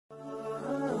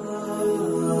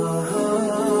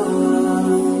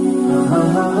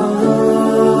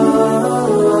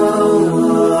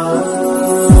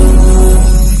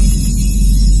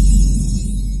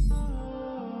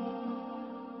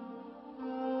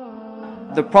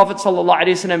The Prophet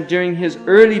ﷺ during his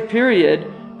early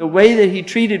period, the way that he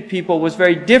treated people was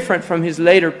very different from his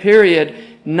later period,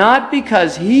 not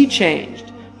because he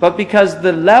changed, but because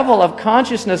the level of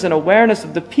consciousness and awareness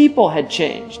of the people had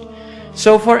changed.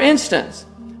 So for instance,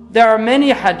 there are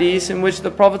many hadiths in which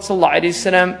the Prophet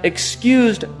ﷺ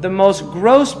excused the most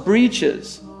gross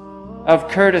breaches of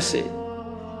courtesy.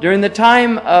 During the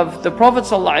time of the Prophet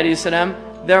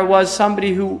ﷺ, there was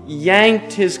somebody who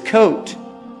yanked his coat.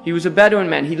 He was a Bedouin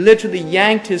man. He literally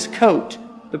yanked his coat.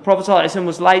 The Prophet ﷺ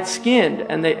was light-skinned,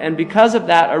 and because of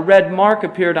that, a red mark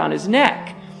appeared on his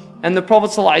neck. And the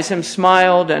Prophet ﷺ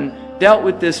smiled and dealt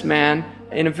with this man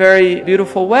in a very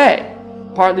beautiful way.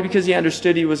 Partly because he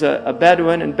understood he was a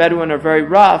Bedouin, and Bedouin are very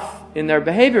rough in their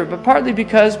behavior, but partly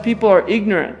because people are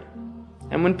ignorant.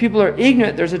 And when people are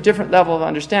ignorant, there's a different level of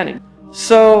understanding.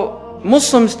 So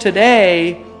Muslims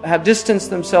today have distanced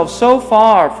themselves so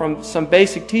far from some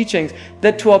basic teachings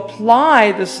that to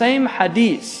apply the same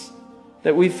hadiths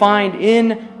that we find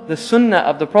in the sunnah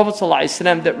of the Prophet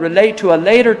ﷺ that relate to a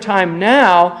later time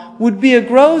now would be a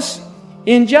gross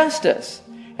injustice.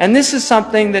 And this is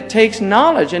something that takes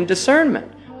knowledge and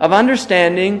discernment of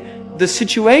understanding the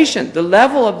situation, the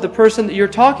level of the person that you're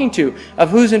talking to, of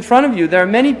who's in front of you. There are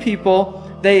many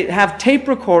people, they have tape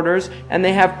recorders and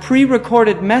they have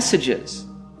pre-recorded messages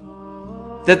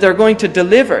that they're going to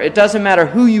deliver. It doesn't matter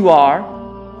who you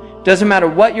are, doesn't matter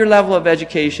what your level of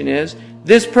education is.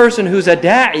 This person who's a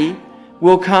da'i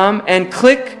will come and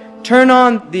turn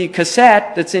on the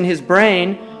cassette that's in his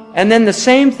brain, and then the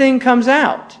same thing comes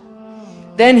out.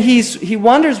 Then he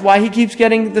wonders why he keeps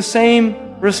getting the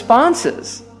same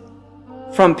responses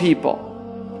from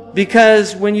people.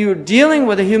 Because when you're dealing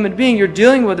with a human being, you're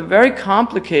dealing with a very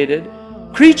complicated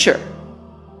creature.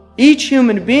 Each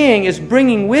human being is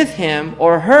bringing with him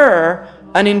or her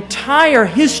an entire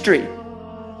history.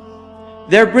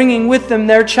 They're bringing with them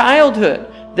their childhood.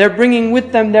 They're bringing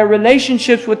with them their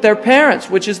relationships with their parents,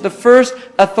 which is the first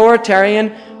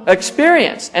authoritarian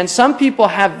experience. And some people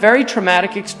have very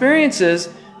traumatic experiences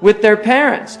with their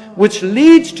parents, which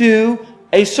leads to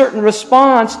a certain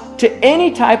response to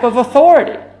any type of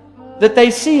authority that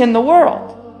they see in the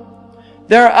world.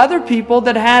 There are other people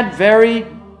that had very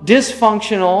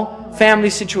dysfunctional family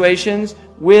situations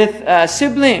with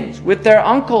siblings, with their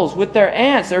uncles, with their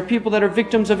aunts. There are people that are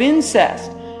victims of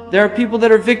incest. There are people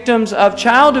that are victims of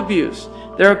child abuse.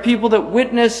 There are people that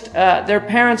witnessed their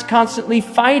parents constantly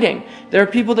fighting. There are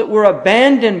people that were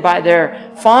abandoned by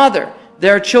their father.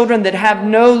 There are children that have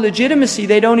no legitimacy.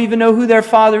 They don't even know who their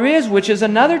father is, which is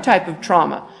another type of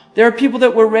trauma. There are people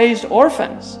that were raised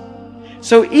orphans.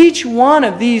 So each one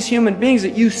of these human beings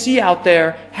that you see out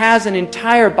there has an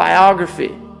entire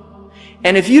biography.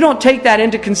 And if you don't take that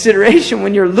into consideration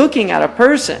when you're looking at a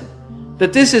person,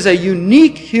 that this is a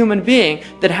unique human being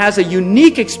that has a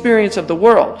unique experience of the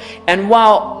world. And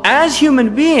while as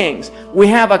human beings, we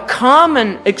have a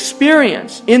common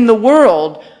experience in the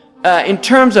world in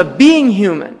terms of being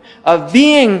human, of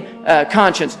being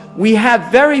conscious, we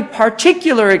have very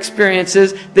particular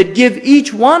experiences that give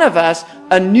each one of us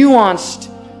a nuanced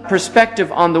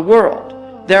perspective on the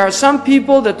world. There are some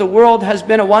people that the world has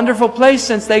been a wonderful place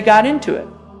since they got into it.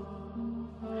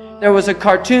 There was a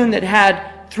cartoon that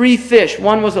had 3 fish.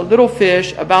 One was a little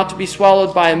fish about to be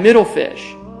swallowed by a middle fish.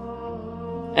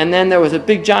 And then there was a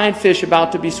big giant fish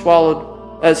about to be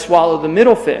swallow the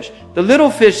middle fish. The little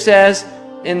fish says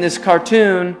in this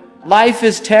cartoon, life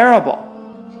is terrible.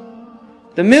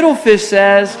 The middle fish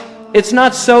says, it's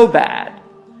not so bad.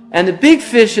 And the big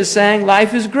fish is saying,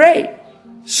 life is great.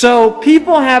 So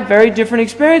people have very different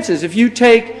experiences. If you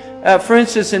take, for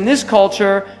instance, in this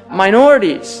culture,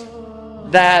 minorities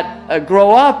that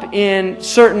grow up in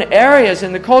certain areas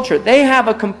in the culture, they have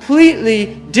a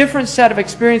completely different set of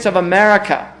experience of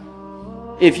America.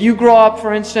 If you grow up,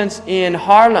 for instance, in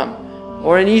Harlem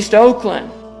or in East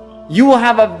Oakland, you will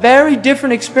have a very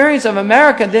different experience of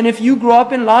America than if you grow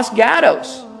up in Los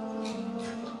Gatos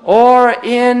or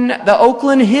in the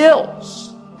Oakland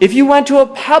Hills. If you went to a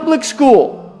public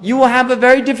school, you will have a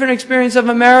very different experience of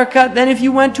America than if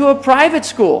you went to a private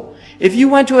school. If you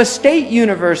went to a state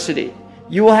university,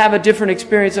 you will have a different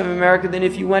experience of America than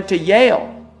if you went to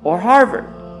Yale or Harvard.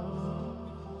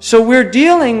 So we're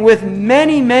dealing with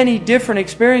many, many different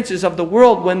experiences of the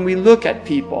world when we look at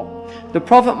people. The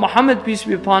Prophet Muhammad, peace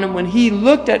be upon him, when he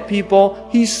looked at people,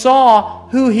 he saw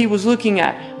who he was looking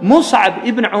at. Mus'ab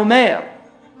ibn Umair,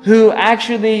 who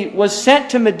actually was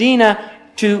sent to Medina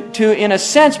to in a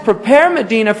sense prepare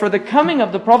Medina for the coming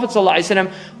of the Prophet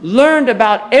ﷺ, learned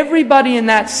about everybody in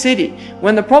that city.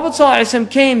 When the Prophet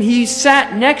ﷺ came, he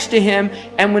sat next to him,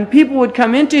 and when people would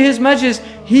come into his majlis,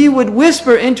 he would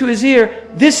whisper into his ear,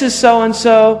 this is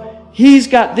so-and-so, he's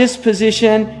got this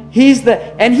position,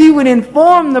 and he would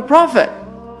inform the Prophet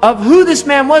of who this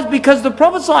man was, because the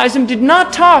Prophet ﷺ did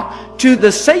not talk to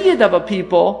the Sayyid of a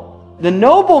people, the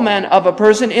nobleman of a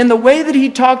person, in the way that he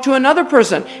talked to another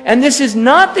person. And this is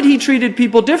not that he treated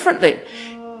people differently,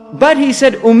 but he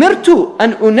said, Umirtu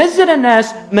an unazzir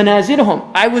an-nas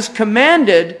manazirhum. I was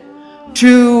commanded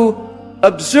to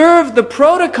observe the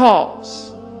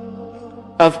protocols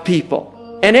of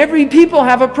people. And every people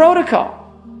have a protocol.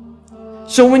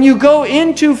 So when you go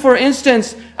into, for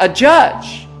instance, a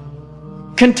judge,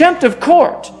 contempt of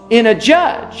court in a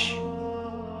judge,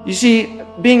 you see,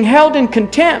 being held in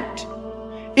contempt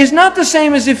is not the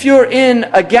same as if you're in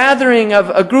a gathering of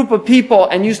a group of people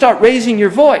and you start raising your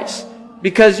voice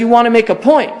because you want to make a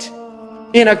point.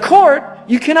 In a court,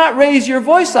 you cannot raise your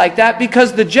voice like that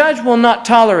because the judge will not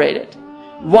tolerate it.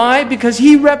 Why? Because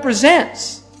he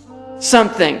represents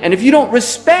something. And if you don't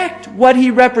respect what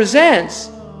he represents,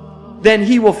 then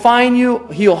he will fine you,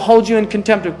 he'll hold you in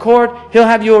contempt of court, he'll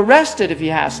have you arrested if he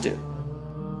has to.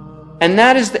 And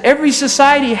that is, every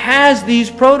society has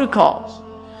these protocols.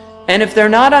 And if they're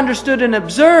not understood and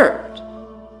observed,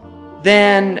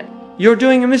 then you're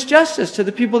doing a misjustice to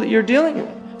the people that you're dealing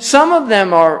with. Some of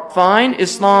them are fine,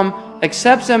 Islam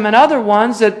accepts them, and other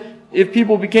ones that if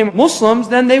people became Muslims,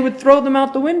 then they would throw them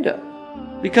out the window.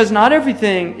 Because not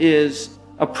everything is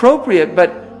appropriate,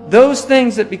 but those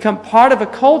things that become part of a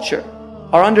culture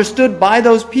are understood by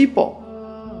those people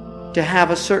to have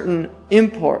a certain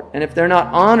import. And if they're not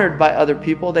honored by other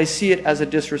people, they see it as a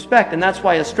disrespect. And that's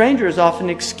why a stranger is often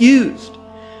excused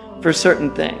for certain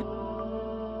things.